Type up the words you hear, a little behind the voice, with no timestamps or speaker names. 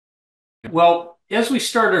Well, as we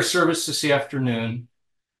start our service this afternoon,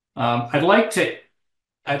 I'd like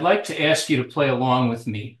to ask you to play along with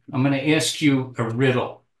me. I'm going to ask you a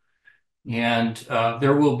riddle, and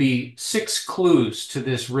there will be 6 clues to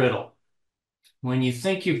this riddle. When you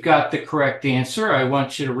think you've got the correct answer, I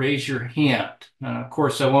want you to raise your hand. Of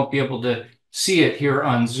course, I won't be able to see it here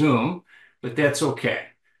on Zoom, but that's okay.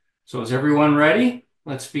 So is everyone ready?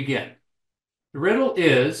 Let's begin. The riddle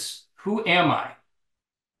is, who am I?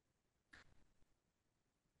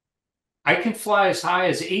 I can fly as high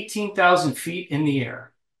as 18,000 feet in the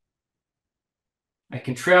air. I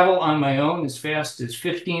can travel on my own as fast as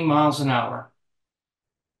 15 miles an hour.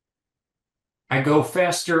 I go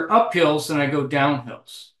faster up hills than I go down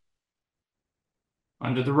hills.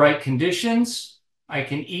 Under the right conditions, I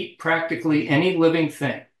can eat practically any living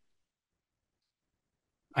thing.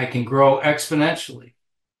 I can grow exponentially.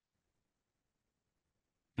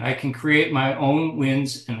 I can create my own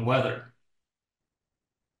winds and weather.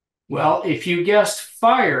 Well, if you guessed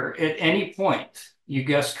fire at any point, you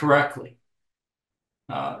guessed correctly.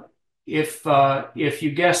 Uh, if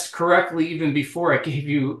you guessed correctly even before I gave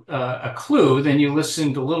you a clue, then you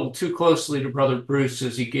listened a little too closely to Brother Bruce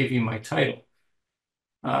as he gave you my title.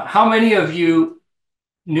 How many of you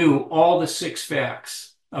knew all the 6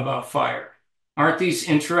 facts about fire? Aren't these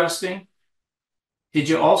interesting? Did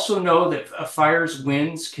you also know that a fire's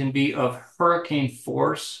winds can be of hurricane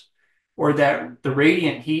force, or that the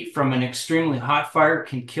radiant heat from an extremely hot fire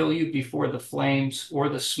can kill you before the flames or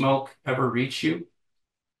the smoke ever reach you?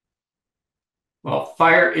 Well,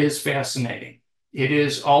 fire is fascinating. It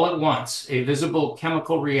is all at once a visible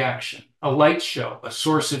chemical reaction, a light show, a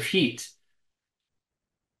source of heat.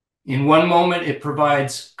 In one moment, it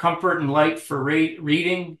provides comfort and light for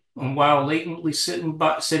reading, and while latently sitting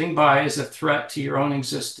by is a threat to your own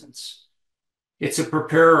existence. It's a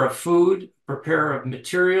preparer of food, preparer of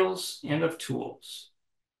materials, and of tools.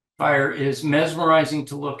 Fire is mesmerizing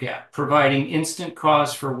to look at, providing instant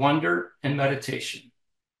cause for wonder and meditation.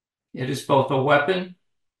 It is both a weapon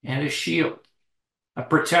and a shield, a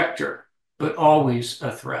protector, but always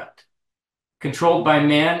a threat. Controlled by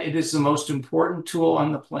man, it is the most important tool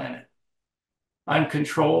on the planet.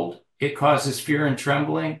 Uncontrolled, it causes fear and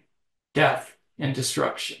trembling, death and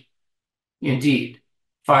destruction. Indeed,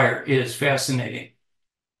 fire is fascinating.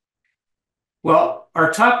 Well,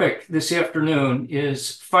 our topic this afternoon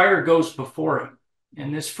is fire goes before him.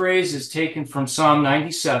 And this phrase is taken from Psalm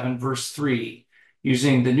 97, verse 3,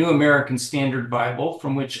 using the New American Standard Bible,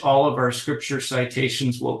 from which all of our scripture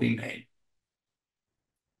citations will be made.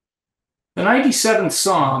 The 97th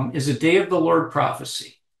Psalm is a day of the Lord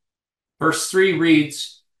prophecy. Verse 3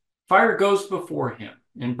 reads, "Fire goes before him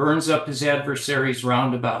and burns up his adversaries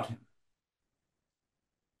round about him."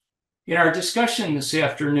 In our discussion this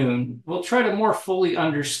afternoon, we'll try to more fully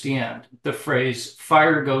understand the phrase,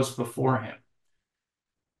 "fire goes before him."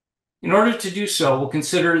 In order to do so, we'll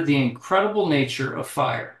consider the incredible nature of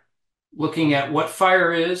fire, looking at what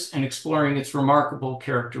fire is and exploring its remarkable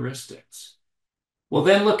characteristics. We'll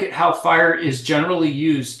then look at how fire is generally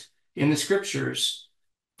used in the scriptures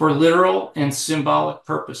for literal and symbolic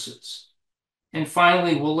purposes. And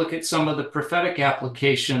finally, we'll look at some of the prophetic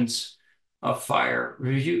applications of fire,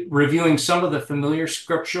 reviewing some of the familiar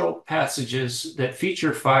scriptural passages that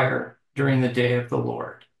feature fire during the day of the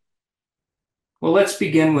Lord. Well, let's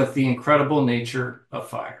begin with the incredible nature of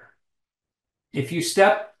fire. If you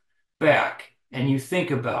step back and you think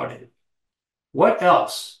about it, what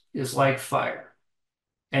else is like fire?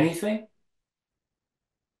 Anything?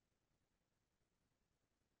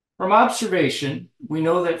 From observation, we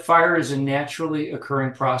know that fire is a naturally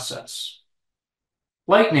occurring process.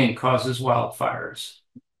 Lightning causes wildfires.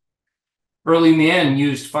 Early man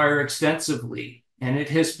used fire extensively, and it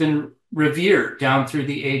has been revered down through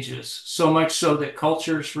the ages, so much so that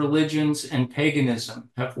cultures, religions, and paganism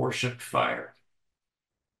have worshipped fire.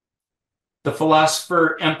 The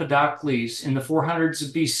philosopher Empedocles in the 400s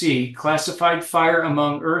of BC classified fire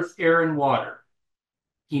among earth, air, and water.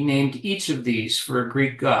 He named each of these for a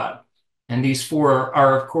Greek god, and these 4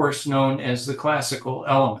 are, of course, known as the classical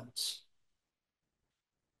elements.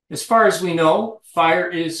 As far as we know, fire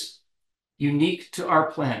is unique to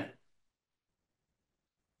our planet.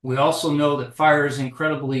 We also know that fire is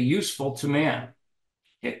incredibly useful to man.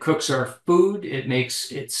 It cooks our food, it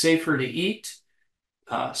makes it safer to eat.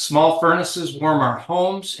 Small furnaces warm our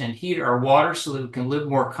homes and heat our water so that we can live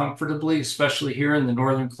more comfortably, especially here in the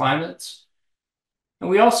northern climates. And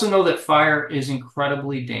we also know that fire is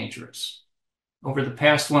incredibly dangerous. Over the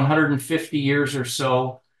past 150 years or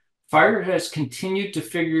so, fire has continued to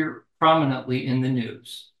figure prominently in the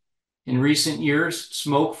news. In recent years,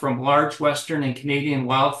 smoke from large Western and Canadian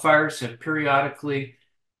wildfires have periodically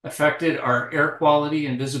affected our air quality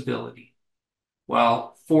and visibility,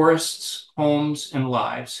 while forests, homes, and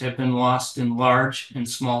lives have been lost in large and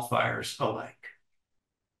small fires alike.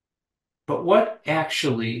 But what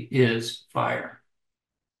actually is fire?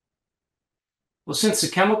 Well, since the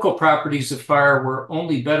chemical properties of fire were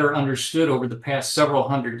only better understood over the past several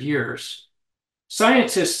hundred years,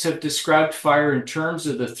 scientists have described fire in terms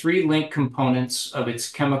of the three linked components of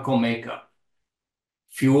its chemical makeup: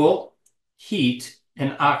 fuel, heat,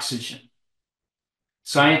 and oxygen.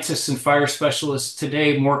 Scientists and fire specialists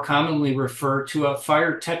today more commonly refer to a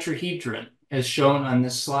fire tetrahedron, as shown on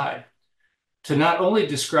this slide, to not only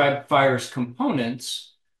describe fire's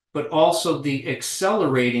components, but also the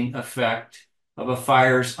accelerating effect of a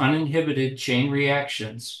fire's uninhibited chain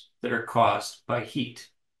reactions that are caused by heat.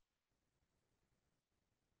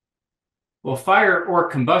 Well, fire or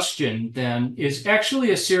combustion, then, is actually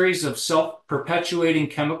a series of self-perpetuating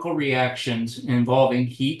chemical reactions involving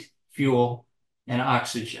heat, fuel, and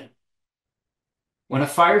oxygen. When a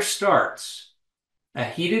fire starts, a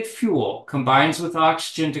heated fuel combines with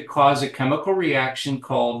oxygen to cause a chemical reaction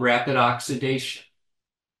called rapid oxidation.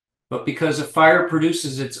 But because a fire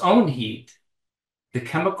produces its own heat, the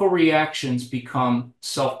chemical reactions become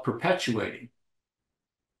self-perpetuating.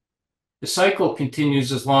 The cycle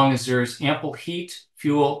continues as long as there is ample heat,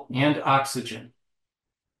 fuel, and oxygen.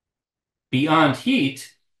 Beyond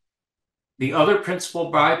heat, the other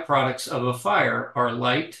principal byproducts of a fire are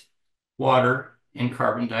light, water, and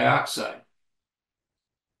carbon dioxide.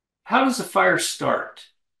 How does a fire start?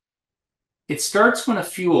 It starts when a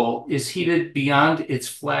fuel is heated beyond its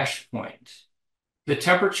flash point, the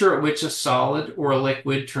temperature at which a solid or a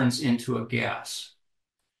liquid turns into a gas.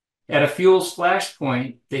 At a fuel's flash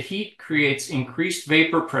point, the heat creates increased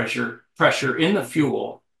vapor pressure in the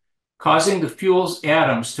fuel, causing the fuel's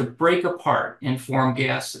atoms to break apart and form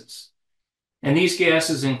gases. And these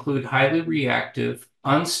gases include highly reactive,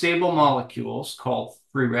 unstable molecules called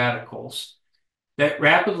free radicals that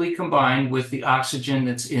rapidly combine with the oxygen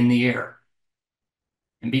that's in the air.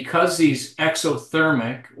 And because these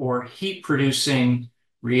exothermic or heat-producing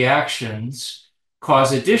reactions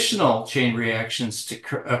cause additional chain reactions to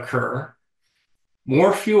occur,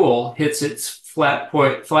 more fuel hits its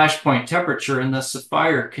flash point temperature, and thus the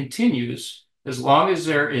fire continues as long as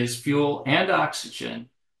there is fuel and oxygen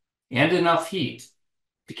and enough heat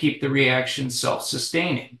to keep the reaction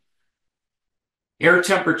self-sustaining. Air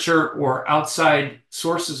temperature or outside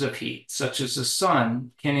sources of heat, such as the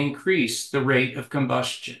sun, can increase the rate of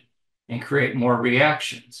combustion and create more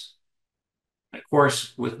reactions. Of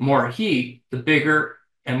course, with more heat, the bigger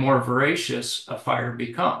and more voracious a fire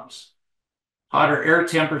becomes. Hotter air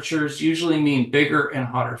temperatures usually mean bigger and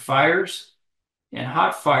hotter fires, and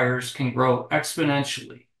hot fires can grow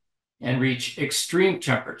exponentially and reach extreme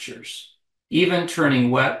temperatures, even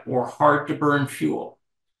turning wet or hard-to-burn fuel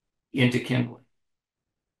into kindling.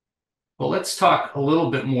 Well, let's talk a little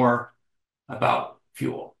bit more about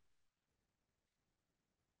fuel.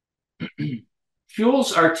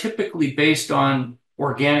 Fuels are typically based on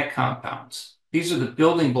organic compounds. These are the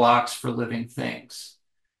building blocks for living things.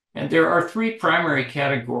 And there are three primary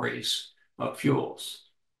categories of fuels.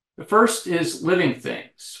 The first is living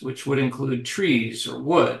things, which would include trees or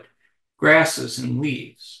wood, grasses, and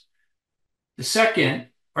leaves. The second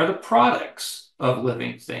are the products of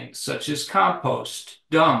living things, such as compost,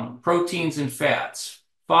 dung, proteins and fats,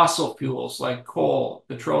 fossil fuels like coal,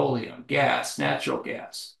 petroleum, gas, natural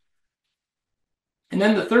gas. And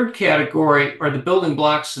then the third category are the building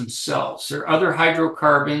blocks themselves. There are other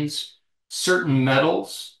hydrocarbons, certain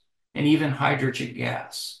metals, and even hydrogen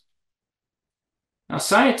gas. Now,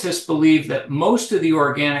 scientists believe that most of the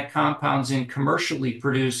organic compounds in commercially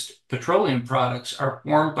produced petroleum products are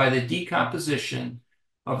formed by the decomposition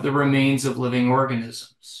of the remains of living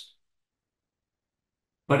organisms.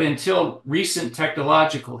 But until recent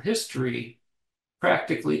technological history,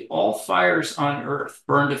 practically all fires on Earth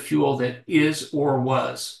burned a fuel that is or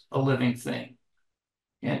was a living thing.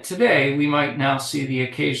 And today, we might now see the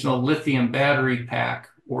occasional lithium battery pack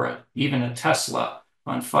or even a Tesla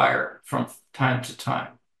on fire from time to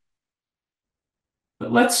time.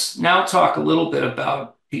 But let's now talk a little bit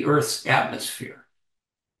about the Earth's atmosphere.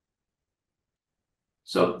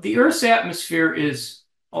 So the Earth's atmosphere is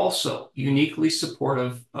also uniquely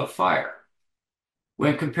supportive of fire.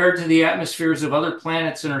 When compared to the atmospheres of other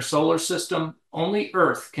planets in our solar system, only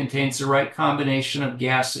Earth contains the right combination of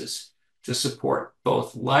gases to support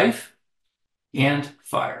both life and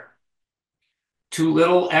fire. Too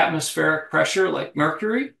little atmospheric pressure like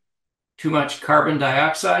Mercury, too much carbon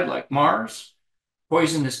dioxide like Mars,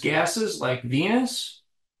 poisonous gases like Venus,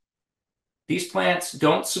 these plants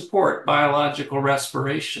don't support biological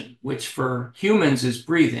respiration, which for humans is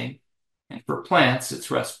breathing, and for plants, it's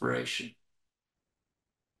respiration.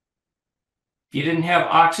 If you didn't have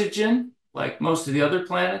oxygen, like most of the other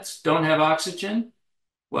planets don't have oxygen,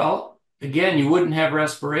 well, again, you wouldn't have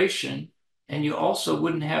respiration, and you also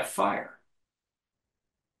wouldn't have fire.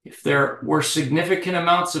 If there were significant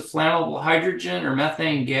amounts of flammable hydrogen or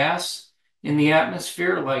methane gas in the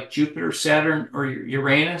atmosphere, like Jupiter, Saturn, or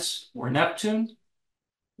Uranus, or Neptune,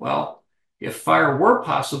 well, if fire were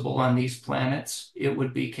possible on these planets, it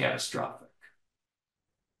would be catastrophic.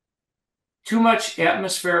 Too much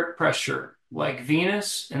atmospheric pressure, like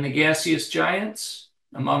Venus and the gaseous giants,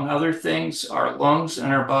 among other things, our lungs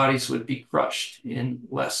and our bodies would be crushed in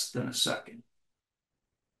less than a second.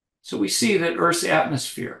 So we see that Earth's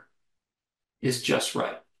atmosphere is just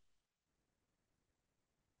right.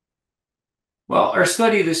 Well, our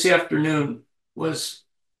study this afternoon was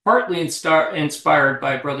partly inspired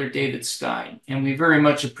by Brother David Stein, and we very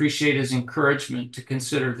much appreciate his encouragement to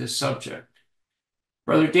consider this subject.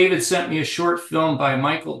 Brother David sent me a short film by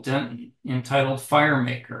Michael Denton entitled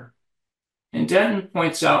Firemaker. And Denton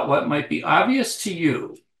points out what might be obvious to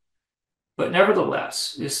you, but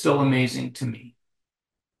nevertheless is still amazing to me.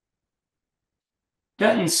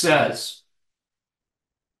 Denton says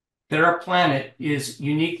that our planet is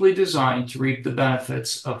uniquely designed to reap the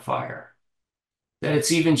benefits of fire, that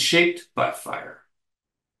it's even shaped by fire,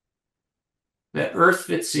 that Earth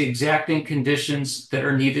fits the exacting conditions that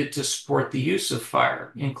are needed to support the use of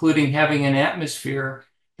fire, including having an atmosphere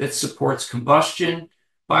that supports combustion,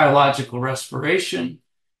 biological respiration,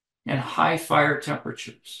 and high fire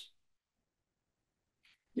temperatures.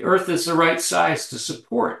 The Earth is the right size to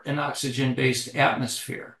support an oxygen-based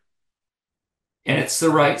atmosphere, and it's the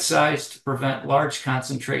right size to prevent large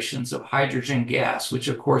concentrations of hydrogen gas, which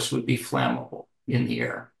of course would be flammable in the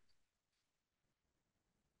air.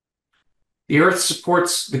 The Earth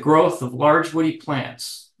supports the growth of large woody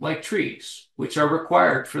plants, like trees, which are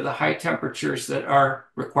required for the high temperatures that are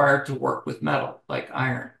required to work with metal, like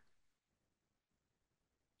iron.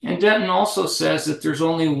 And Denton also says that there's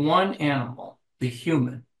only one animal, the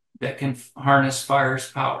human, that can harness fire's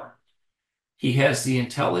power. He has the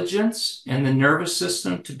intelligence and the nervous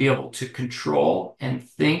system to be able to control and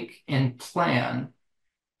think and plan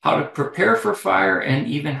how to prepare for fire and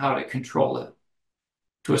even how to control it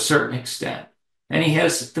to a certain extent. And he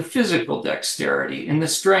has the physical dexterity and the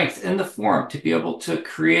strength and the form to be able to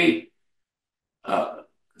create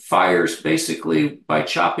fires basically by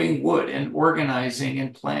chopping wood and organizing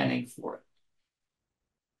and planning for it.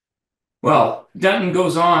 Well, Denton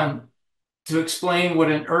goes on to explain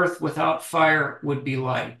what an Earth without fire would be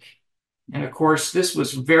like. And of course, this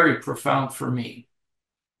was very profound for me.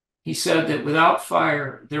 He said that without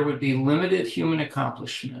fire, there would be limited human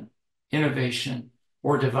accomplishment, innovation,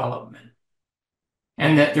 or development,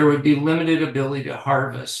 and that there would be limited ability to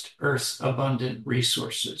harvest Earth's abundant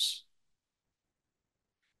resources.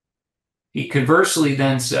 He conversely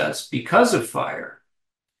then says, because of fire,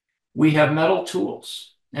 we have metal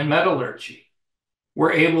tools and metallurgy.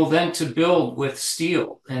 We're able then to build with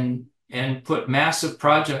steel and put massive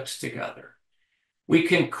projects together. We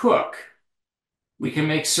can cook. We can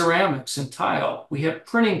make ceramics and tile. We have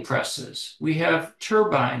printing presses. We have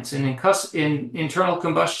turbines and internal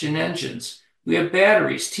combustion engines. We have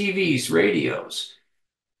batteries, TVs, radios,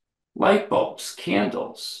 light bulbs,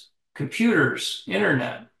 candles, computers,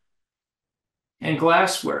 internet, and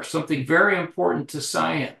glassware, something very important to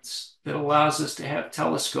science that allows us to have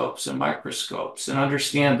telescopes and microscopes and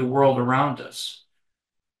understand the world around us.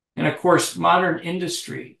 And of course, modern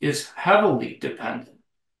industry is heavily dependent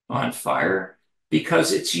on fire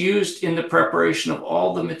because it's used in the preparation of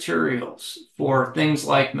all the materials for things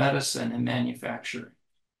like medicine and manufacturing.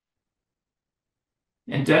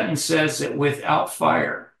 And Denton says that without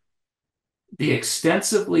fire, the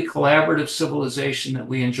extensively collaborative civilization that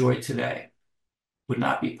we enjoy today would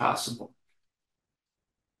not be possible,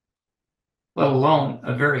 let alone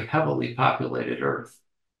a very heavily populated Earth.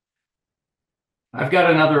 I've got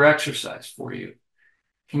another exercise for you.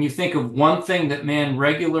 Can you think of one thing that man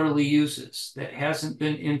regularly uses that hasn't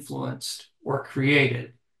been influenced or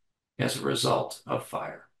created as a result of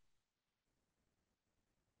fire?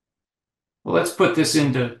 Well, let's put this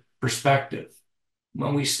into perspective.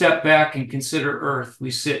 When we step back and consider Earth,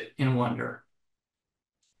 we sit in wonder.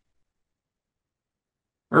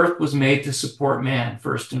 Earth was made to support man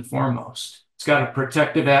first and foremost. It's got a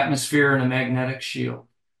protective atmosphere and a magnetic shield.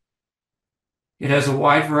 It has a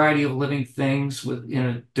wide variety of living things within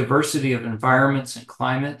a diversity of environments and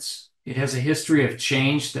climates. It has a history of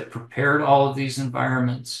change that prepared all of these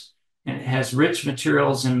environments, and it has rich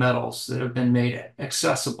materials and metals that have been made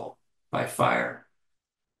accessible by fire.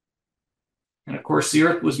 And of course, the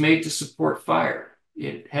Earth was made to support fire.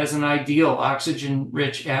 It has an ideal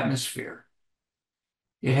oxygen-rich atmosphere.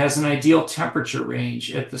 It has an ideal temperature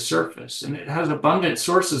range at the surface, and it has abundant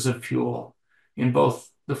sources of fuel in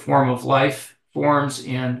both the form of life forms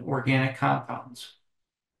and organic compounds.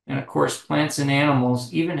 And of course, plants and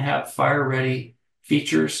animals even have fire-ready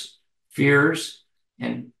features, fears,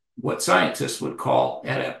 and what scientists would call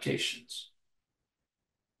adaptations.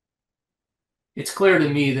 It's clear to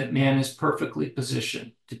me that man is perfectly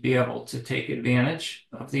positioned to be able to take advantage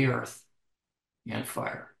of the earth and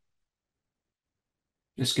fire.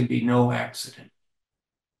 This can be no accident.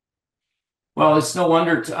 Well, it's no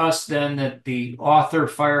wonder to us then that the author,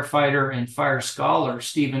 firefighter, and fire scholar,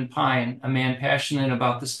 Stephen Pine, a man passionate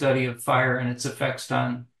about the study of fire and its effects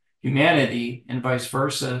on humanity and vice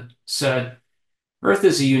versa, said, "Earth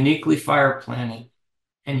is a uniquely fire planet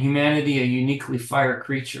and humanity a uniquely fire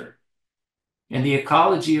creature. And the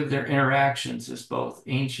ecology of their interactions is both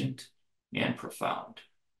ancient and profound."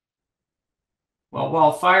 Well,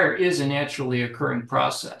 while fire is a naturally occurring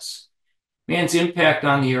process, man's impact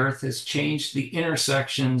on the earth has changed the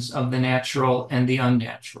intersections of the natural and the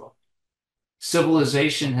unnatural.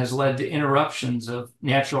 Civilization has led to interruptions of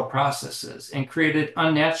natural processes and created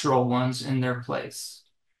unnatural ones in their place.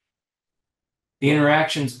 The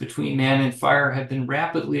interactions between man and fire have been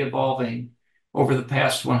rapidly evolving over the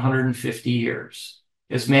past 150 years,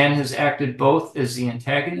 as man has acted both as the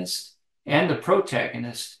antagonist and the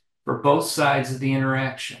protagonist for both sides of the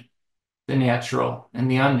interaction, the natural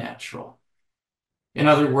and the unnatural. In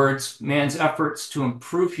other words, man's efforts to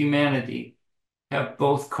improve humanity have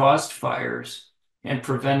both caused fires and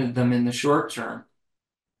prevented them in the short term,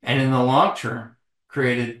 and in the long term,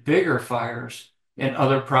 created bigger fires and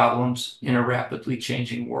other problems in a rapidly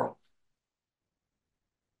changing world.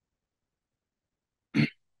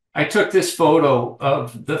 I took this photo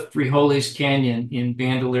of the Frijoles Canyon in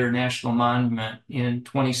Bandelier National Monument in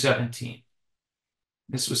 2017.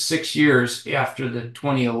 This was 6 years after the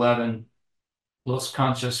 2011 Los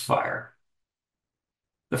Conchas fire.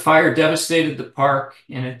 The fire devastated the park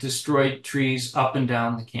and it destroyed trees up and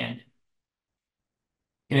down the canyon.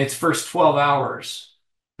 In its first 12 hours,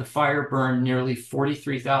 the fire burned nearly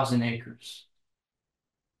 43,000 acres.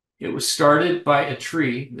 It was started by a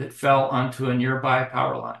tree that fell onto a nearby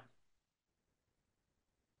power line.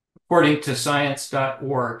 According to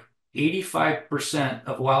science.org, 85%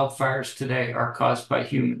 of wildfires today are caused by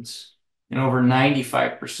humans, and over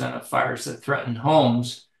 95% of fires that threaten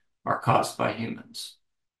homes are caused by humans.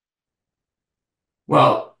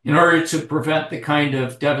 Well, in order to prevent the kind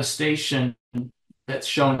of devastation that's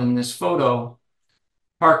shown in this photo,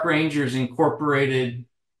 park rangers incorporated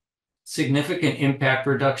significant impact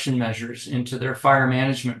reduction measures into their fire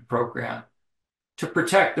management program to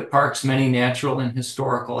protect the park's many natural and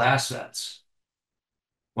historical assets.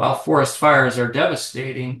 While forest fires are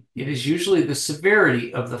devastating, it is usually the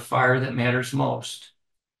severity of the fire that matters most.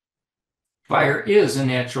 Fire is a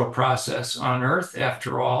natural process on Earth,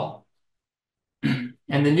 after all,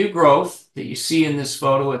 and the new growth that you see in this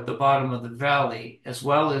photo at the bottom of the valley, as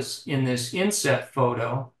well as in this inset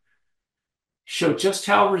photo, show just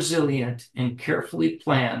how resilient and carefully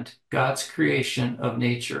planned God's creation of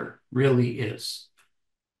nature really is.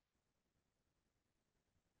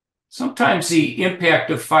 Sometimes the impact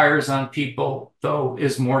of fires on people, though,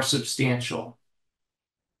 is more substantial.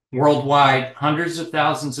 Worldwide, hundreds of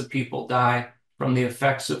thousands of people die from the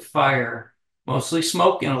effects of fire, mostly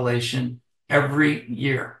smoke inhalation, every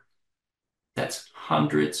year. That's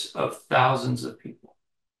hundreds of thousands of people.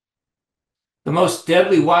 The most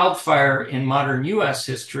deadly wildfire in modern U.S.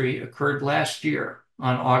 history occurred last year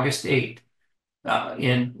on August 8th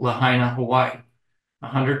in Lahaina, Hawaii.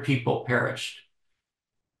 100 people perished.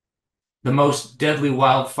 The most deadly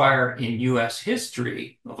wildfire in U.S.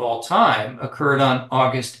 history of all time occurred on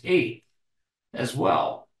August 8th as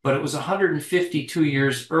well, but it was 152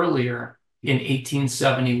 years earlier in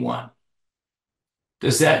 1871.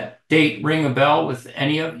 Does that date ring a bell with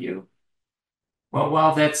any of you? Well,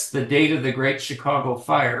 while that's the date of the Great Chicago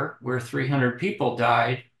Fire, where 300 people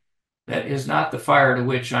died, that is not the fire to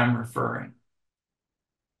which I'm referring.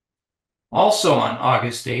 Also on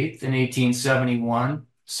August 8th in 1871,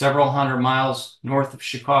 several hundred miles north of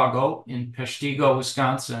Chicago in Peshtigo,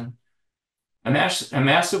 Wisconsin, a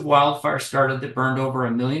massive wildfire started that burned over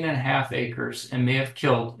 1.5 million acres and may have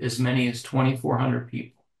killed as many as 2,400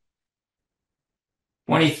 people.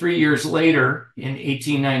 23 years later, in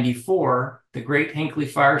 1894, the Great Hinckley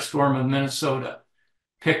Firestorm of Minnesota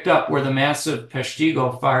picked up where the massive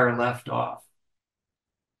Peshtigo fire left off.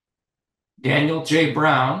 Daniel J.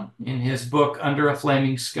 Brown, in his book Under a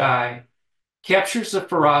Flaming Sky, captures the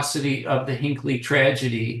ferocity of the Hinckley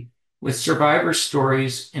tragedy with survivor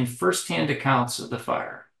stories and firsthand accounts of the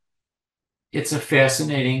fire. It's a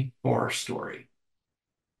fascinating horror story.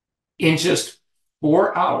 In just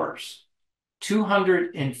 4 hours,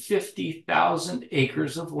 250,000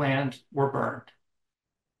 acres of land were burned,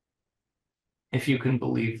 if you can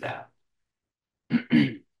believe that.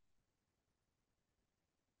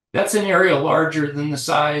 That's an area larger than the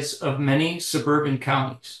size of many suburban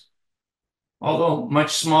counties, although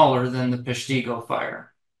much smaller than the Peshtigo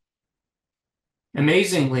fire.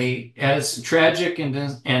 Amazingly, as tragic and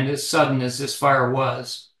as sudden as this fire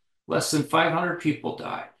was, less than 500 people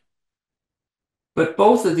died. But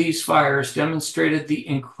both of these fires demonstrated the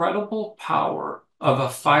incredible power of a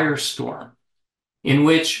firestorm in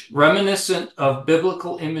which, reminiscent of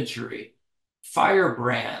biblical imagery,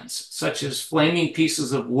 firebrands, such as flaming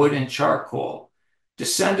pieces of wood and charcoal,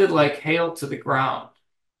 descended like hail to the ground.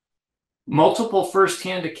 Multiple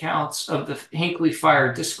firsthand accounts of the Hinckley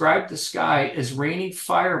fire described the sky as raining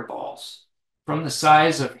fireballs from the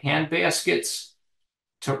size of handbaskets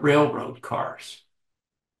to railroad cars,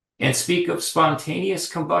 and speak of spontaneous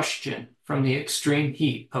combustion from the extreme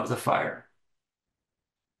heat of the fire.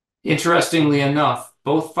 Interestingly enough,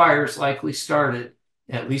 both fires likely started,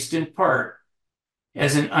 at least in part,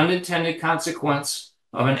 as an unintended consequence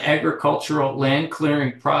of an agricultural land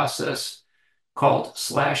clearing process called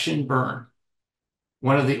slash and burn,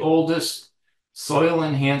 one of the oldest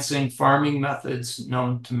soil-enhancing farming methods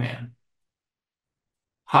known to man.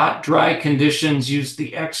 Hot, dry conditions used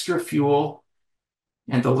the extra fuel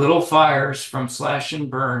and the little fires from slash and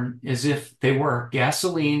burn as if they were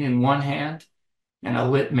gasoline in one hand and a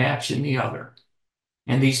lit match in the other.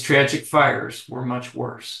 And these tragic fires were much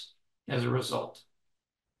worse as a result.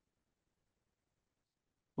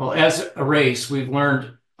 Well, as a race, we've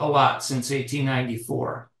learned a lot since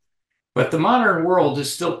 1894, but the modern world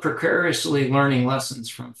is still precariously learning lessons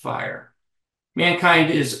from fire. Mankind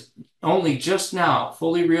is only just now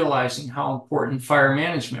fully realizing how important fire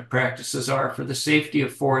management practices are for the safety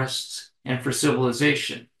of forests and for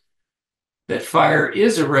civilization. That fire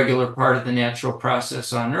is a regular part of the natural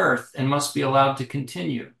process on Earth and must be allowed to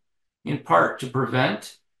continue, in part to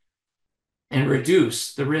prevent and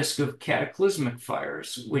reduce the risk of cataclysmic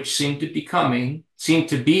fires, which seem to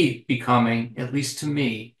be becoming, at least to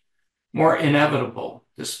me, more inevitable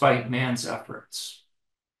despite man's efforts.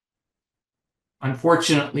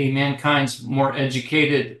 Unfortunately, mankind's more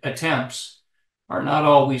educated attempts are not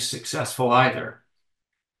always successful either.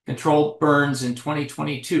 Controlled burns in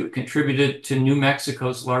 2022 contributed to New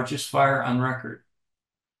Mexico's largest fire on record.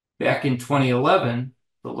 Back in 2011,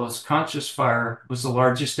 the Los Conchas fire was the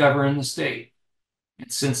largest ever in the state.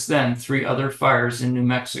 And since then, 3 other fires in New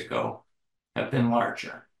Mexico have been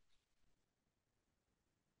larger.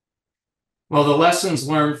 Well, the lessons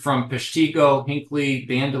learned from Peshtigo, Hinckley,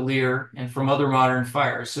 Bandelier, and from other modern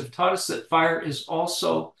fires have taught us that fire is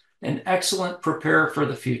also an excellent preparer for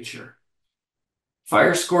the future.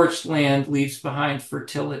 Fire-scorched land leaves behind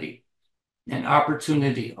fertility and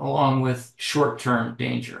opportunity along with short-term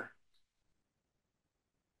danger.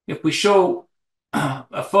 If we show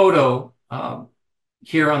a photo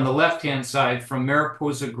here on the left-hand side from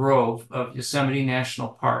Mariposa Grove of Yosemite National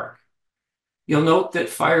Park, you'll note that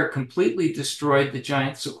fire completely destroyed the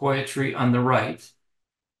giant sequoia tree on the right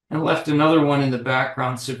and left another one in the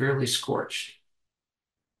background severely scorched.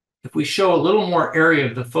 If we show a little more area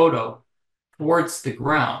of the photo towards the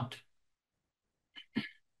ground,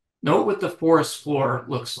 note what the forest floor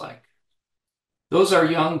looks like. Those are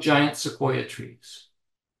young giant sequoia trees.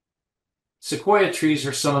 Sequoia trees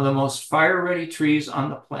are some of the most fire-ready trees on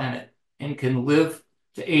the planet and can live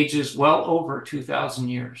to ages well over 2,000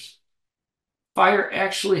 years. Fire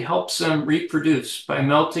actually helps them reproduce by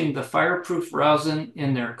melting the fireproof rosin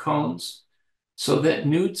in their cones so that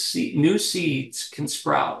new seeds can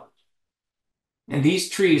sprout. And these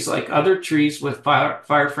trees, like other trees with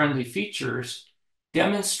fire-friendly features,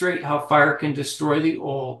 demonstrate how fire can destroy the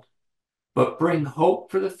old, but bring hope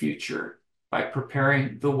for the future by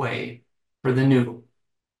preparing the way for the new.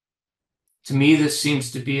 To me, this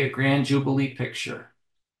seems to be a grand jubilee picture.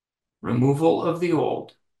 Removal of the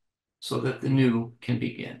old so that the new can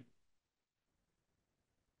begin.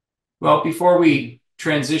 Well, before we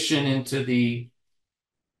transition into the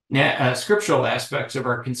scriptural aspects of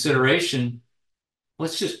our consideration,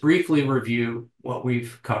 let's just briefly review what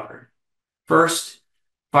we've covered. First,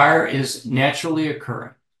 fire is naturally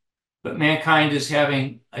occurring. but mankind is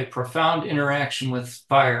having a profound interaction with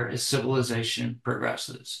fire as civilization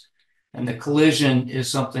progresses. And the collision is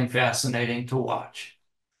something fascinating to watch.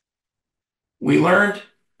 We learned,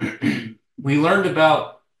 we learned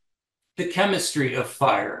about the chemistry of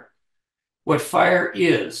fire, what fire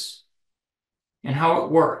is, and how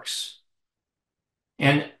it works,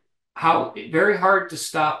 and how very hard to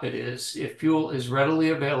stop it is if fuel is readily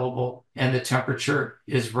available and the temperature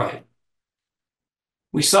is right.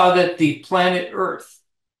 We saw that the planet Earth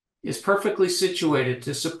is perfectly situated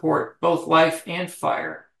to support both life and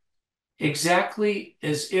fire, exactly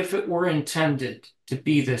as if it were intended to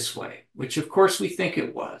be this way, which of course we think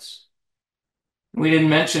it was. We didn't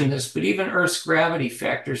mention this, but even Earth's gravity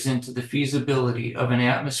factors into the feasibility of an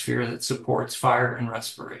atmosphere that supports fire and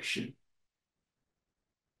respiration.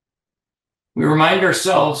 We remind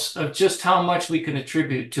ourselves of just how much we can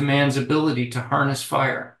attribute to man's ability to harness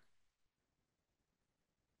fire.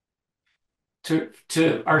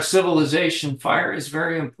 To our civilization, fire is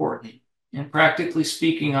very important. And practically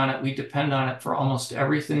speaking on it, we depend on it for almost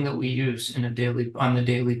everything that we use on the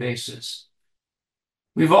daily basis.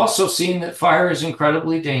 We've also seen that fire is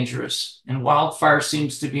incredibly dangerous, and wildfire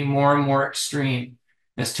seems to be more and more extreme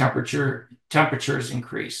as temperatures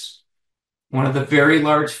increase. One of the very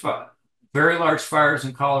large fires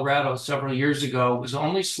in Colorado several years ago was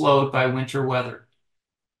only slowed by winter weather.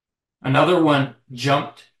 Another one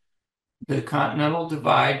jumped the Continental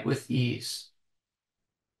Divide with ease.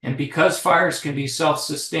 And because fires can be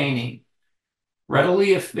self-sustaining,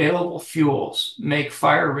 readily available fuels make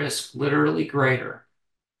fire risk literally greater.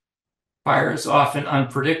 Fire is often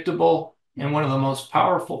unpredictable and one of the most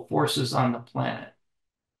powerful forces on the planet.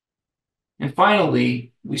 And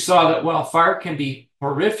finally, we saw that while fire can be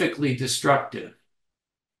horrifically destructive,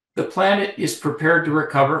 the planet is prepared to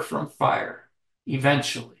recover from fire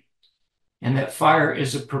eventually, and that fire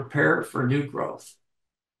is a prepare for new growth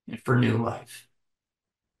and for new life.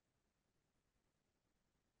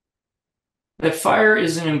 That fire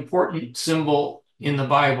is an important symbol in the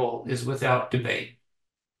Bible is without debate.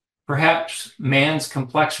 Perhaps man's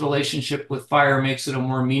complex relationship with fire makes it a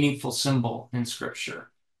more meaningful symbol in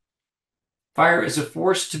Scripture. Fire is a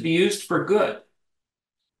force to be used for good,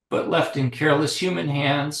 but left in careless human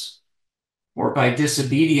hands or by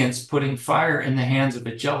disobedience, putting fire in the hands of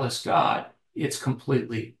a jealous God, it's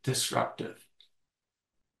completely destructive.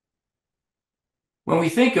 When we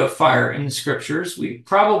think of fire in the Scriptures, we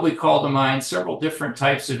probably call to mind several different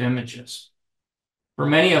types of images. For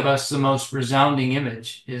many of us, the most resounding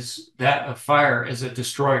image is that of fire as a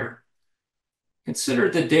destroyer. Consider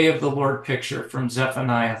the day of the Lord picture from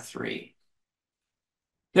Zephaniah 3.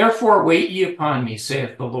 Therefore wait ye upon me,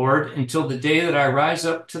 saith the Lord, until the day that I rise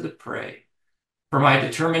up to the prey. For my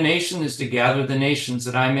determination is to gather the nations,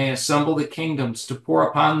 that I may assemble the kingdoms, to pour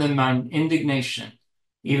upon them mine indignation,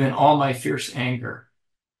 even all my fierce anger.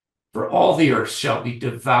 For all the earth shall be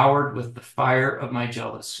devoured with the fire of my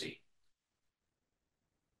jealousy.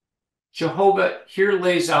 Jehovah here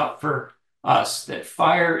lays out for us that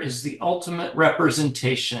fire is the ultimate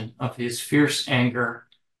representation of his fierce anger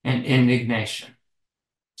and indignation,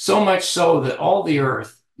 so much so that all the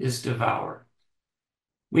earth is devoured.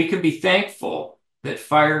 We can be thankful that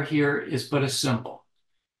fire here is but a symbol,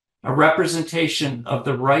 a representation of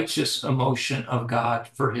the righteous emotion of God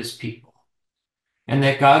for his people, and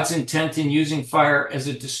that God's intent in using fire as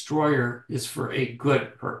a destroyer is for a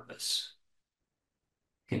good purpose.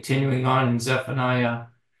 Continuing on in Zephaniah,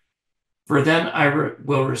 for then I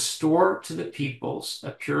will restore to the peoples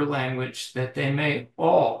a pure language, that they may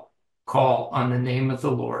all call on the name of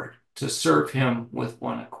the Lord to serve him with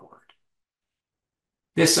one accord.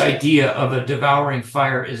 This idea of a devouring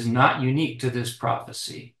fire is not unique to this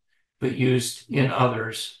prophecy, but used in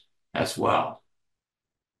others as well.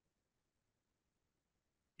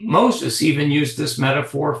 Moses even used this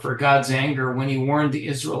metaphor for God's anger when he warned the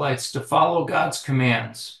Israelites to follow God's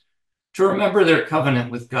commands, to remember their covenant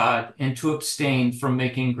with God, and to abstain from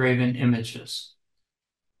making graven images.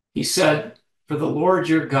 He said, for the Lord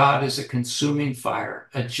your God is a consuming fire,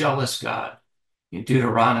 a jealous God, in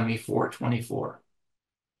Deuteronomy 4:24.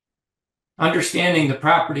 Understanding the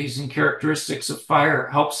properties and characteristics of fire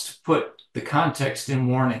helps to put the context in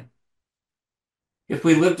warning. If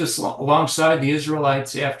we lived alongside the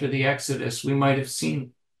Israelites after the Exodus, we might have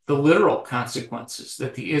seen the literal consequences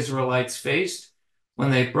that the Israelites faced when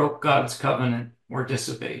they broke God's covenant or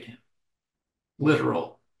disobeyed him.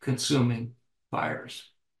 Literal consuming fires.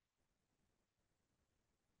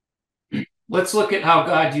 Let's look at how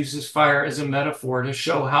God uses fire as a metaphor to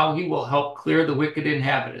show how he will help clear the wicked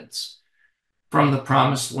inhabitants from the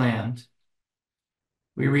promised land.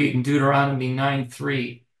 We read in Deuteronomy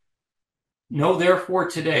 9:3, Know therefore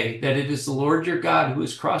today that it is the Lord your God who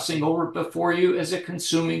is crossing over before you as a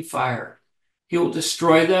consuming fire. He will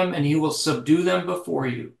destroy them and he will subdue them before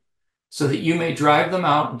you, so that you may drive them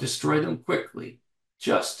out and destroy them quickly,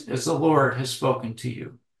 just as the Lord has spoken to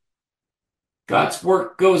you. God's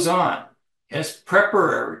work goes on as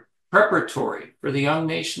preparatory for the young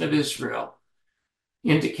nation of Israel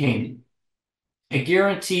into Canaan, a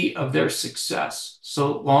guarantee of their success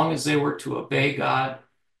so long as they were to obey God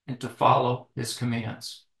and to follow his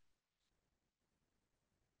commands.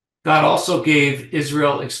 God also gave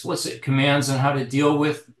Israel explicit commands on how to deal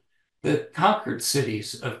with the conquered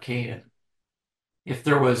cities of Canaan. If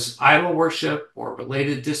there was idol worship or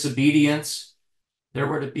related disobedience, there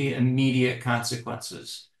were to be immediate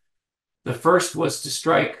consequences. The first was to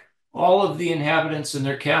strike all of the inhabitants and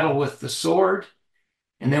their cattle with the sword.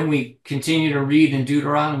 And then we continue to read in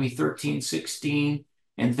Deuteronomy 13:16,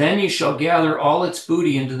 and then you shall gather all its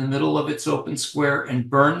booty into the middle of its open square and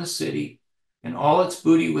burn the city and all its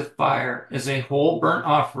booty with fire as a whole burnt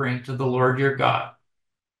offering to the Lord your God.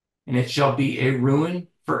 And it shall be a ruin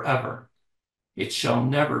forever. It shall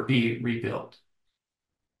never be rebuilt.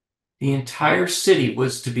 The entire city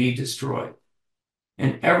was to be destroyed,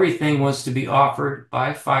 and everything was to be offered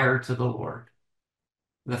by fire to the Lord.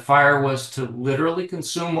 The fire was to literally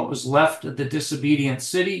consume what was left of the disobedient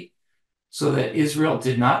city so that Israel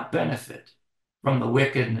did not benefit from the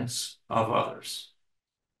wickedness of others.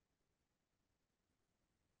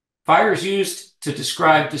 Fire is used to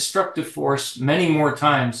describe destructive force many more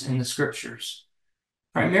times in the scriptures,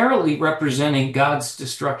 primarily representing God's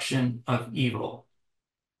destruction of evil.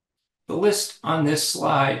 The list on this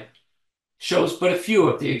slide shows but a few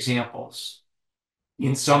of the examples.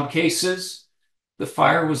 In some cases, the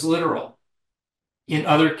fire was literal. In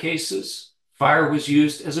other cases, fire was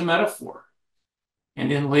used as a metaphor.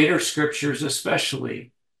 And in later scriptures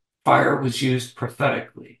especially, fire was used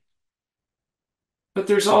prophetically. But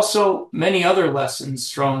there's also many other lessons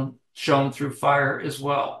shown through fire as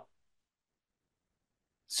well.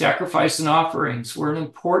 Sacrifice and offerings were an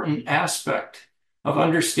important aspect of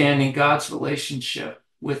understanding God's relationship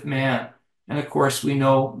with man. And of course, we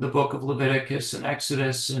know the book of Leviticus and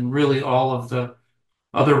Exodus and really all of the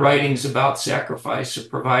other writings about sacrifice are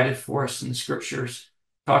provided for us in the scriptures.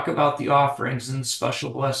 Talk about the offerings and the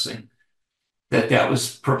special blessing that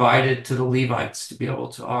was provided to the Levites to be able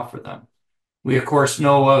to offer them. We, of course,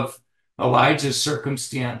 know of Elijah's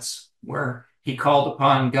circumstance where he called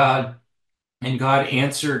upon God and God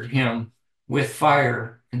answered him with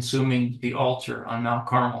fire, consuming the altar on Mount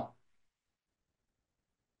Carmel.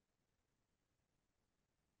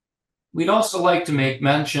 We'd also like to make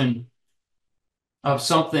mention of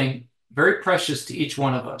something very precious to each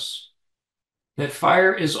one of us, that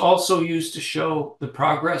fire is also used to show the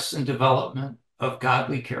progress and development of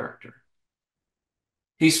godly character.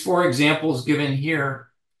 These four examples given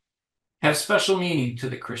here have special meaning to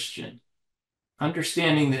the Christian,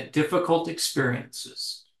 understanding that difficult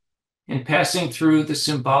experiences and passing through the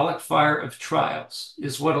symbolic fire of trials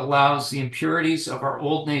is what allows the impurities of our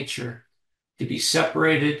old nature to be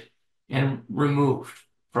separated and removed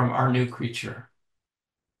from our new creature.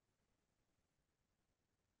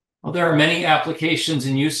 Well, there are many applications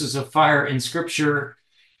and uses of fire in Scripture.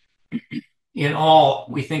 In all,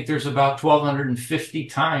 we think there's about 1,250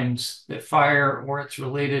 times that fire or its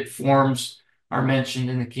related forms are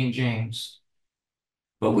mentioned in the King James.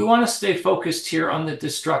 But we want to stay focused here on the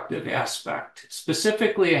destructive aspect,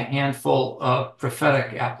 specifically a handful of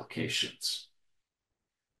prophetic applications.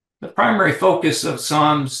 The primary focus of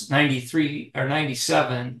Psalms 93 or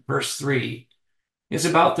 97, verse 3, is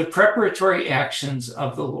about the preparatory actions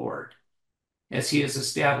of the Lord as he is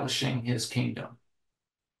establishing his kingdom.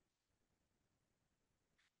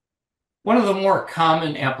 One of the more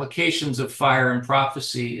common applications of fire in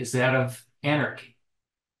prophecy is that of anarchy,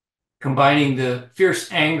 combining the fierce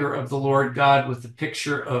anger of the Lord God with the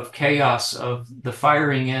picture of chaos of the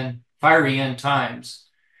fiery end times.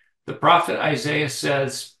 The prophet Isaiah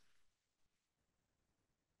says,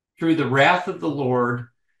 "Through the wrath of the Lord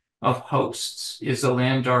of hosts is the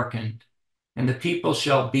land darkened, and the people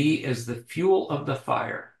shall be as the fuel of the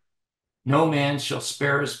fire. No man shall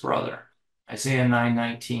spare his brother." Isaiah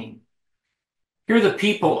 9:19. Here the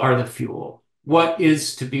people are the fuel. What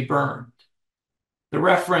is to be burned? The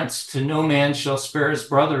reference to no man shall spare his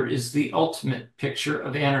brother is the ultimate picture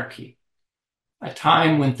of anarchy, a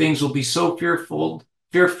time when things will be so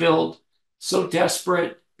fear-filled, so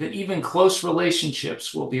desperate that even close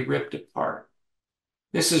relationships will be ripped apart.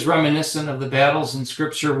 This is reminiscent of the battles in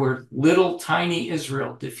Scripture where little tiny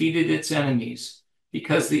Israel defeated its enemies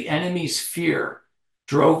because the enemy's fear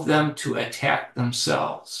drove them to attack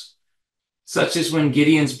themselves. such as when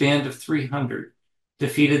Gideon's band of 300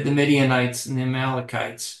 defeated the Midianites and the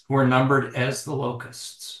Amalekites, who were numbered as the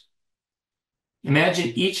locusts. Imagine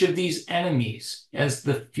each of these enemies as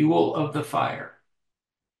the fuel of the fire.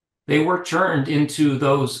 They were turned into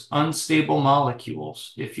those unstable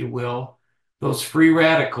molecules, if you will, those free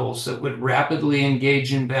radicals that would rapidly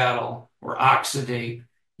engage in battle or oxidate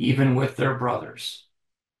even with their brothers.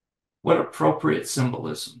 What appropriate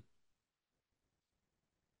symbolism.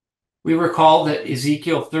 We recall that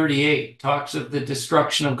Ezekiel 38 talks of the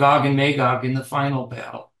destruction of Gog and Magog in the final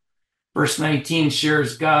battle. Verse 19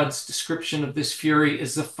 shares God's description of this fury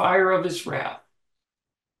as the fire of his wrath.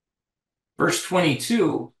 Verse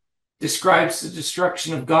 22 describes the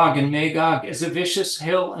destruction of Gog and Magog as a vicious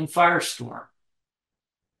hail and firestorm.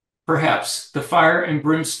 Perhaps the fire and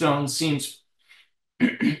brimstone seems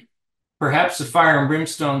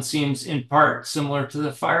in part similar to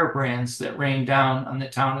the firebrands that rained down on the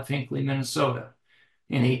town of Hinckley, Minnesota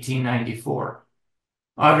in 1894.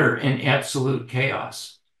 Utter and absolute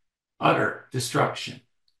chaos, utter destruction.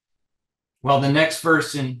 Well, the next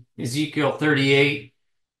verse in Ezekiel 38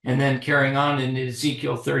 and then carrying on in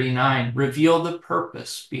Ezekiel 39 reveal the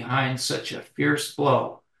purpose behind such a fierce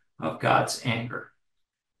blow of God's anger.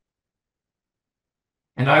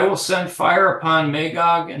 And I will send fire upon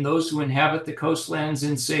Magog and those who inhabit the coastlands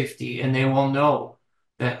in safety, and they will know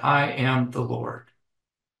that I am the Lord.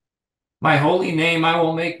 My holy name I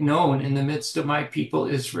will make known in the midst of my people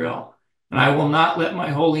Israel, and I will not let my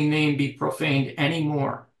holy name be profaned any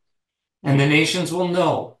more. And the nations will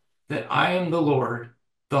know that I am the Lord,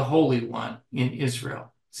 the Holy One in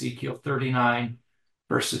Israel. Ezekiel 39,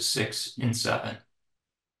 verses 6 and 7.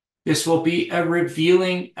 This will be a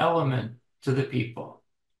revealing element to the people.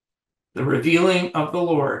 The revealing of the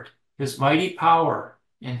Lord, his mighty power,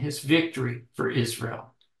 and his victory for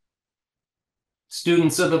Israel.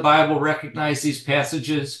 Students of the Bible recognize these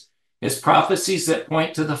passages as prophecies that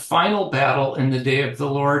point to the final battle in the day of the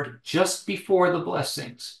Lord, just before the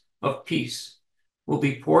blessings of peace will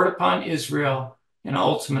be poured upon Israel and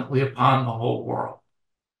ultimately upon the whole world.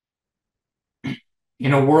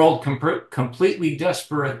 In a world completely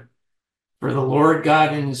desperate for the Lord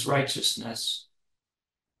God and his righteousness,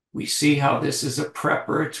 we see how this is a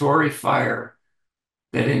preparatory fire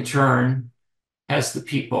that in turn has the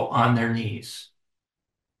people on their knees.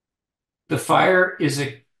 The fire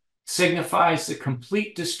signifies the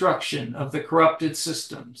complete destruction of the corrupted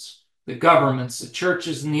systems, the governments, the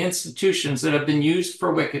churches, and the institutions that have been used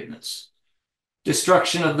for wickedness.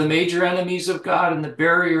 Destruction of the major enemies of God and the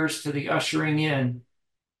barriers to the ushering in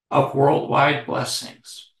of worldwide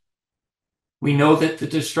blessings. We know that the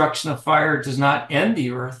destruction of fire does not end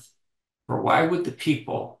the earth, for why would the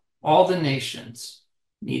people, all the nations,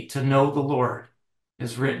 need to know the Lord,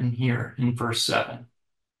 as written here in verse 7.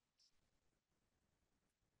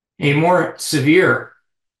 A more severe,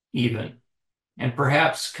 even, and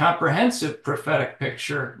perhaps comprehensive prophetic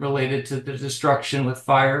picture related to the destruction with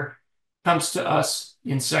fire comes to us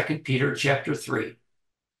in 2 Peter chapter 3.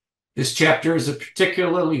 This chapter is a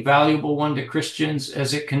particularly valuable one to Christians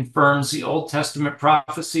as it confirms the Old Testament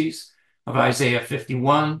prophecies of Isaiah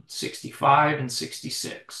 51, 65, and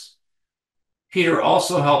 66. Peter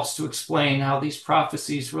also helps to explain how these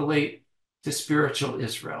prophecies relate to spiritual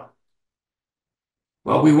Israel.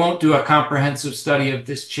 Well, we won't do a comprehensive study of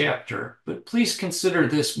this chapter, but please consider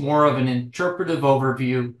this more of an interpretive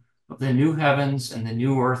overview of the new heavens and the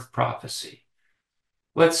new earth prophecy.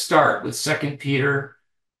 Let's start with 2 Peter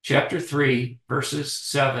chapter 3, verses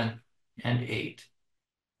 7 and 8.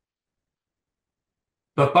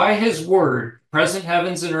 But by his word, present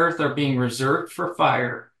heavens and earth are being reserved for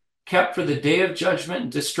fire, kept for the day of judgment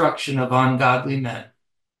and destruction of ungodly men.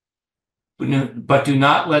 But do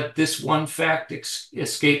not let this one fact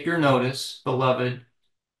escape your notice, beloved,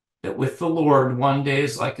 that with the Lord 1 day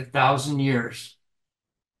is like 1,000 years,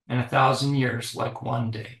 and 1,000 years like 1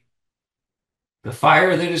 day. The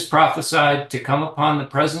fire that is prophesied to come upon the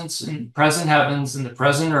present heavens and the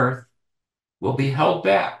present earth will be held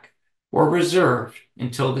back or reserved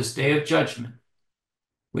until this day of judgment,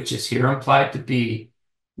 which is here implied to be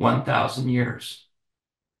 1,000 years.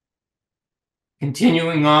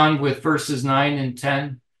 Continuing on with verses 9 and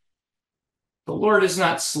 10, the Lord is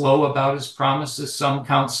not slow about his promises, some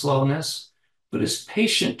count slowness, but is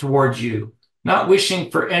patient toward you, not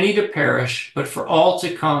wishing for any to perish, but for all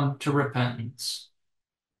to come to repentance.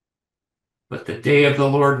 But the day of the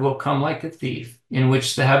Lord will come like a thief, in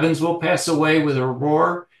which the heavens will pass away with a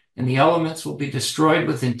roar, and the elements will be destroyed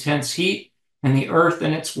with intense heat, and the earth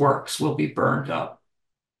and its works will be burned up.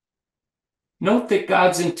 Note that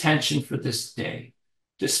God's intention for this day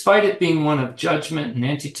despite it being one of judgment and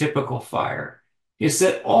antitypical fire, is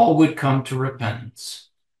that all would come to repentance.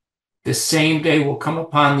 This same day will come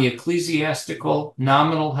upon the ecclesiastical,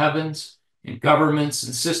 nominal heavens and governments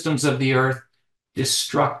and systems of the earth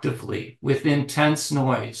destructively with intense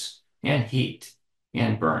noise and heat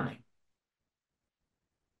and burning.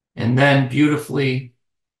 And then beautifully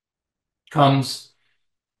comes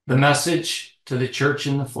the message to the church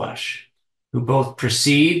in the flesh, who both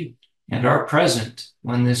precede and are present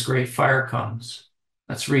when this great fire comes.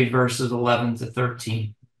 Let's read verses 11 to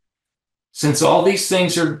 13. Since all these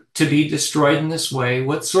things are to be destroyed in this way,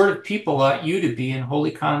 what sort of people ought you to be in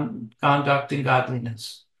holy conduct and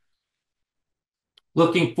godliness?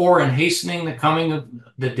 Looking for and hastening the coming of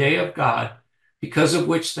the day of God, because of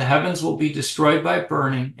which the heavens will be destroyed by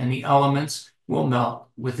burning and the elements will melt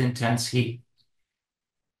with intense heat.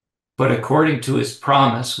 But according to his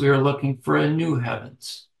promise, we are looking for a new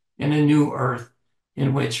heavens and a new earth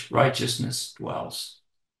in which righteousness dwells.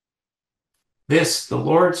 This, the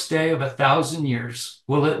Lord's day of 1,000 years,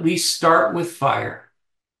 will at least start with fire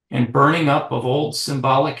and burning up of old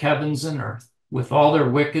symbolic heavens and earth with all their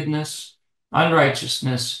wickedness,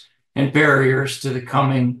 unrighteousness, and barriers to the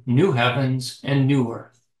coming new heavens and new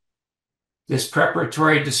earth. This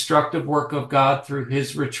preparatory destructive work of God through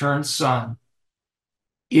his returned Son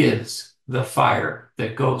is the fire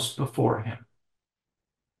that goes before him.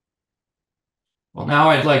 Well, now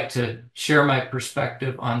I'd like to share my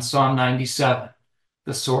perspective on Psalm 97,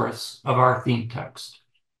 the source of our theme text.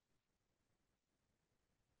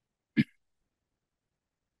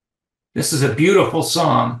 This is a beautiful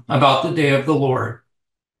psalm about the day of the Lord,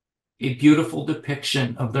 a beautiful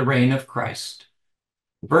depiction of the reign of Christ.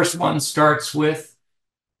 Verse 1 starts with,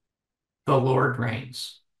 "The Lord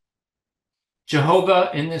reigns."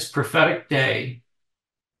 Jehovah in this prophetic day,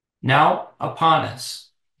 now upon us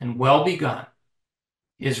and well begun,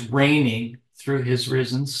 is reigning through his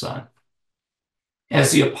risen Son.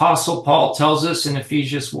 As the Apostle Paul tells us in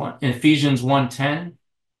Ephesians 1:10,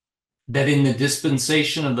 that in the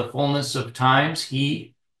dispensation of the fullness of times,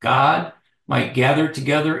 he, God, might gather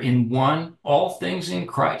together in one all things in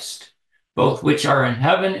Christ, both which are in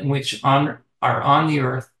heaven and which are on the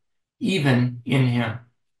earth, even in him.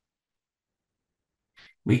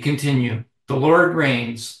 We continue. The Lord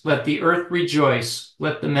reigns. Let the earth rejoice.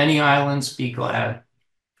 Let the many islands be glad.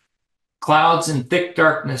 Clouds and thick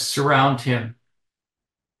darkness surround him.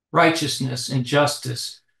 Righteousness and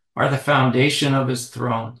justice are the foundation of his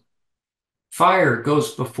throne. Fire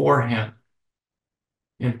goes before him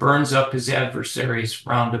and burns up his adversaries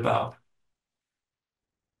round about.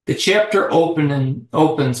 The chapter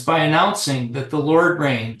opens by announcing that the Lord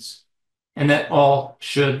reigns and that all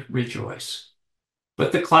should rejoice.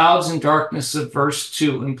 But the clouds and darkness of verse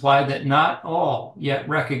 2 imply that not all yet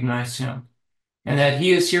recognize him, and that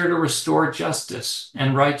he is here to restore justice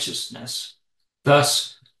and righteousness.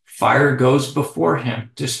 Thus, fire goes before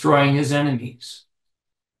him, destroying his enemies.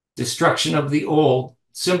 Destruction of the old,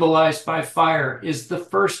 symbolized by fire, is the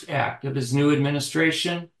first act of his new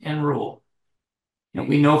administration and rule. And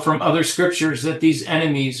we know from other scriptures that these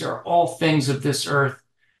enemies are all things of this earth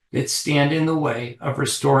that stand in the way of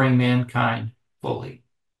restoring mankind fully.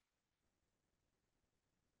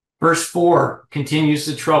 Verse 4 continues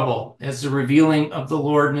the trouble as the revealing of the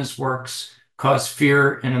Lord and his works cause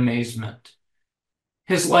fear and amazement.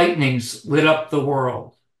 His lightnings lit up the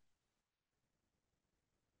world.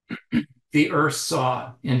 The earth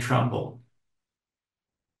saw and trembled.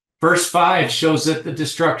 Verse 5 shows that the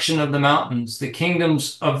destruction of the mountains, the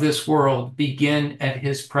kingdoms of this world, begin at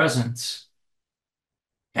his presence.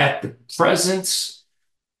 At the presence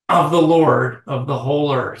of the Lord of the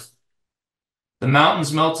whole earth. The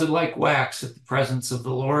mountains melted like wax at the presence of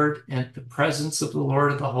the Lord, and at the presence of the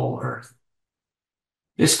Lord of the whole earth.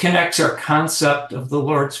 This connects our concept of the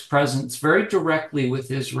Lord's presence very directly with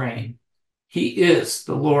his reign. He is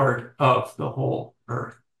the Lord of the whole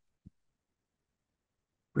earth.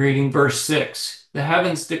 Reading verse 6, the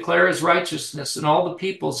heavens declare his righteousness, and all the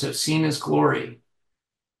peoples have seen his glory.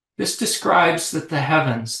 This describes that the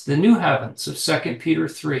heavens, the new heavens of 2 Peter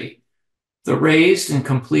 3, the raised and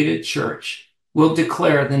completed church, will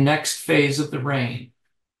declare the next phase of the reign,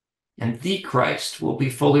 and the Christ will be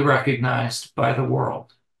fully recognized by the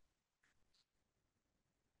world.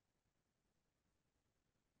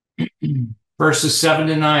 Verses 7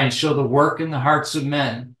 to 9 show the work in the hearts of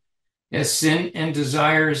men as sin and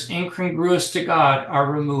desires incongruous to God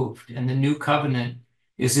are removed, and the new covenant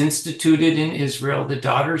is instituted in Israel, the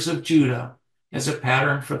daughters of Judah, as a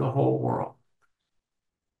pattern for the whole world.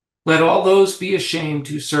 Let all those be ashamed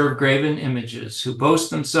who serve graven images, who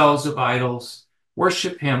boast themselves of idols.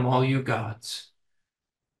 Worship him, all you gods.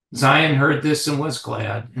 Zion heard this and was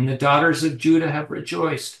glad, and the daughters of Judah have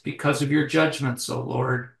rejoiced because of your judgments, O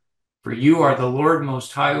Lord. For you are the Lord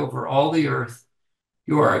most high over all the earth.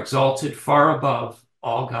 You are exalted far above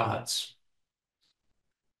all gods.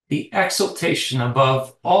 The exaltation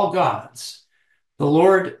above all gods, the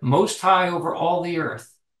Lord most high over all the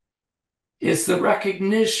earth, is the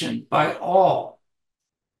recognition by all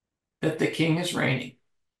that the king is reigning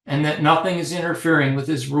and that nothing is interfering with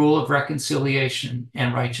his rule of reconciliation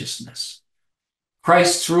and righteousness.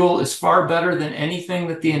 Christ's rule is far better than anything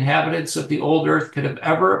that the inhabitants of the old earth could have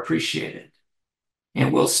ever appreciated,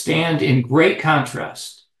 and will stand in great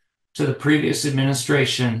contrast to the previous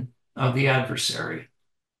administration of the adversary.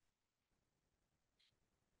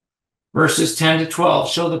 Verses 10 to 12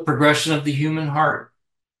 show the progression of the human heart,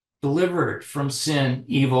 delivered from sin,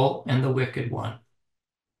 evil, and the wicked one.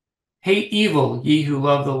 Hate evil, ye who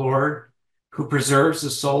love the Lord, who preserves the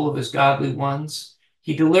soul of his godly ones.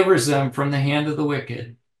 He delivers them from the hand of the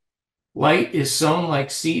wicked. Light is sown like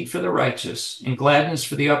seed for the righteous, and gladness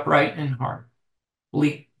for the upright in heart.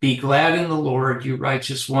 Be glad in the Lord, you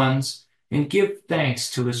righteous ones, and give thanks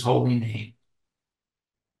to his holy name.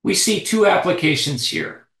 We see two applications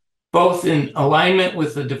here, both in alignment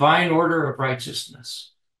with the divine order of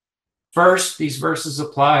righteousness. First, these verses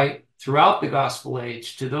apply throughout the gospel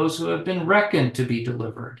age to those who have been reckoned to be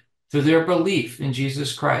delivered through their belief in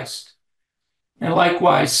Jesus Christ. And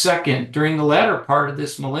likewise, second, during the latter part of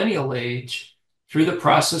this millennial age, through the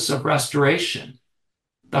process of restoration,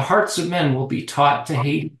 the hearts of men will be taught to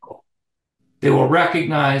hate evil. They will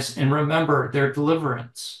recognize and remember their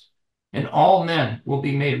deliverance, and all men will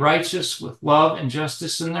be made righteous with love and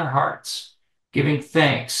justice in their hearts, giving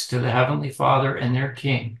thanks to the Heavenly Father and their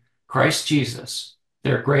King, Christ Jesus,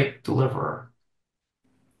 their great deliverer.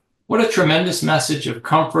 What a tremendous message of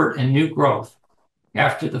comfort and new growth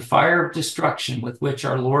after the fire of destruction with which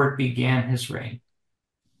our Lord began his reign.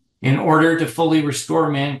 In order to fully restore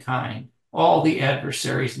mankind, all the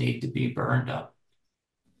adversaries need to be burned up.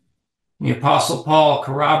 The Apostle Paul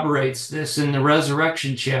corroborates this in the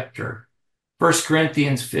resurrection chapter, 1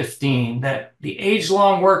 Corinthians 15, that the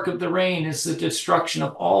age-long work of the reign is the destruction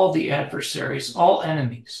of all the adversaries, all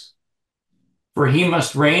enemies. For he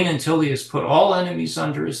must reign until he has put all enemies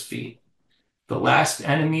under his feet. The last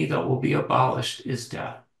enemy that will be abolished is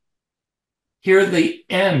death. Here, the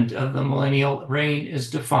end of the millennial reign is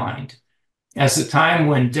defined as the time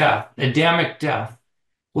when death, Adamic death,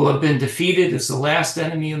 will have been defeated as the last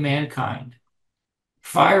enemy of mankind.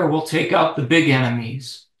 Fire will take out the big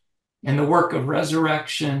enemies, and the work of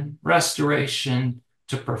resurrection, restoration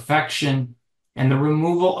to perfection, and the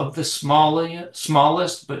removal of the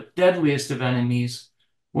smallest but deadliest of enemies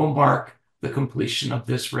will mark the completion of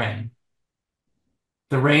this reign.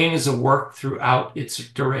 The reign is a work throughout its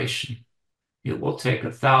duration. It will take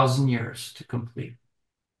 1,000 years to complete.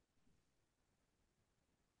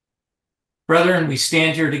 Brethren, we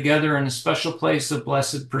stand here together in a special place of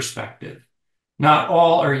blessed perspective. Not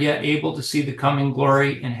all are yet able to see the coming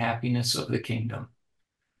glory and happiness of the kingdom.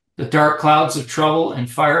 The dark clouds of trouble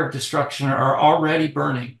and fire of destruction are already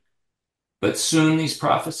burning, but soon these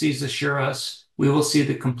prophecies assure us we will see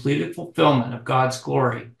the completed fulfillment of God's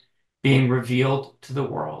glory being revealed to the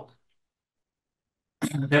world.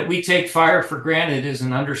 That we take fire for granted is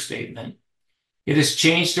an understatement. It has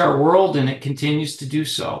changed our world, and it continues to do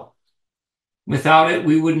so. Without it,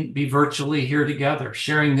 we wouldn't be virtually here together,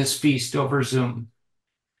 sharing this feast over Zoom.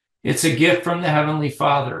 It's a gift from the Heavenly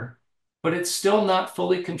Father, but it's still not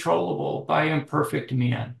fully controllable by imperfect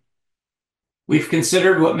man. We've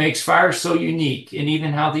considered what makes fire so unique, and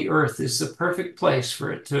even how the earth is the perfect place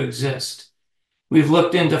for it to exist. We've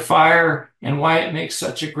looked into fire and why it makes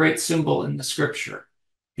such a great symbol in the scripture,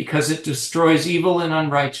 because it destroys evil and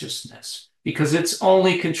unrighteousness, because it's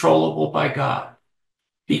only controllable by God,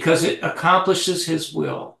 because it accomplishes his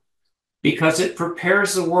will, because it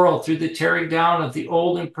prepares the world through the tearing down of the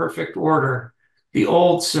old imperfect order, the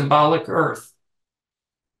old symbolic earth,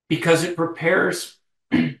 because it prepares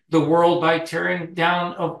the world by tearing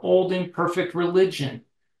down of old imperfect religion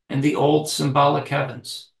and the old symbolic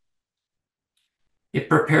heavens. It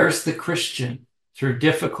prepares the Christian through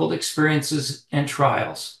difficult experiences and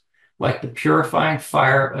trials, like the purifying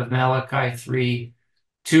fire of Malachi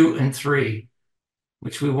 3:2 and 3,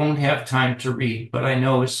 which we won't have time to read, but I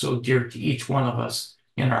know is so dear to each one of us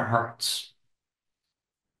in our hearts.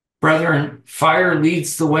 Brethren, fire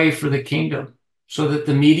leads the way for the kingdom, so that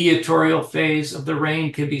the mediatorial phase of the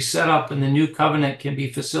reign can be set up and the new covenant can be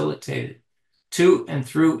facilitated to and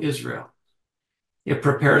through Israel. It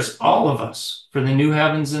prepares all of us for the new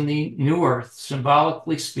heavens and the new earth,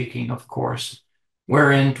 symbolically speaking, of course,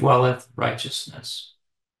 wherein dwelleth righteousness.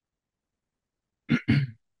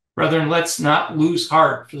 Brethren, let's not lose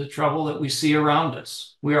heart for the trouble that we see around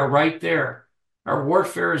us. We are right there. Our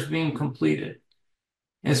warfare is being completed.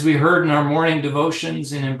 As we heard in our morning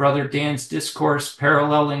devotions and in Brother Dan's discourse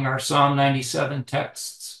paralleling our Psalm 97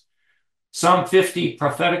 texts, Psalm 50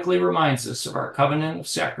 prophetically reminds us of our covenant of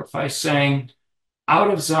sacrifice, saying,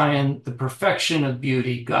 "Out of Zion, the perfection of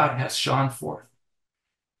beauty, God hath shone forth."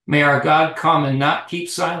 May our God come and not keep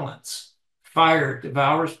silence. Fire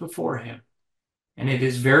devours before him, and it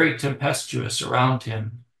is very tempestuous around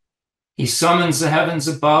him. He summons the heavens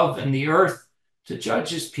above and the earth to judge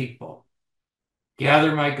his people.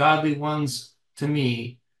 Gather my godly ones to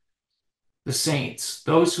me, the saints,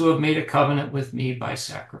 those who have made a covenant with me by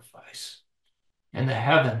sacrifice. And the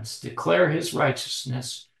heavens declare his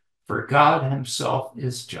righteousness, for God himself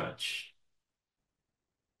is judge.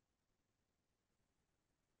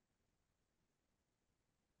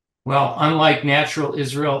 Well, unlike natural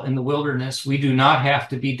Israel in the wilderness, we do not have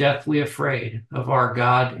to be deathly afraid of our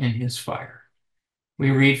God and his fire.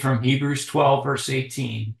 We read from Hebrews 12, verse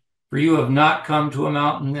 18, "For you have not come to a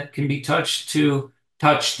mountain that can be touched,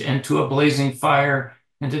 and to a blazing fire,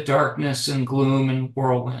 and to darkness and gloom and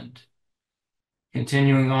whirlwind."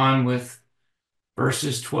 Continuing on with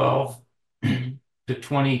verses 12 to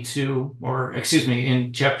 22,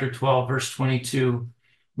 in chapter 12, verse 22,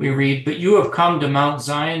 we read, "But you have come to Mount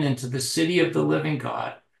Zion and to the city of the living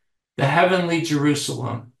God, the heavenly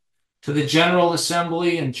Jerusalem, to the general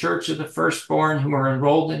assembly and church of the firstborn who are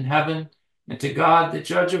enrolled in heaven, and to God, the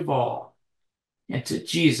judge of all, and to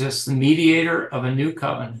Jesus, the mediator of a new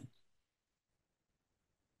covenant.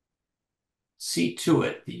 See to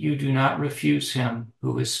it that you do not refuse him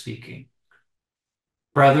who is speaking."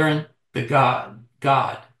 Brethren, God,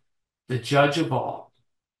 the judge of all,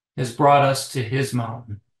 has brought us to his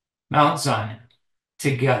mountain, Mount Zion,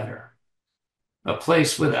 together, a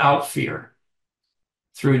place without fear.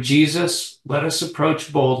 Through Jesus, let us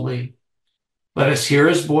approach boldly. Let us hear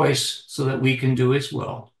his voice so that we can do his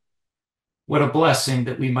will. What a blessing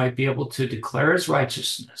that we might be able to declare his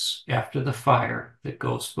righteousness after the fire that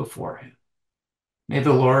goes before him. May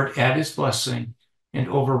the Lord add his blessing and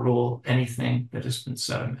overrule anything that has been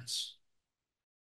said amiss.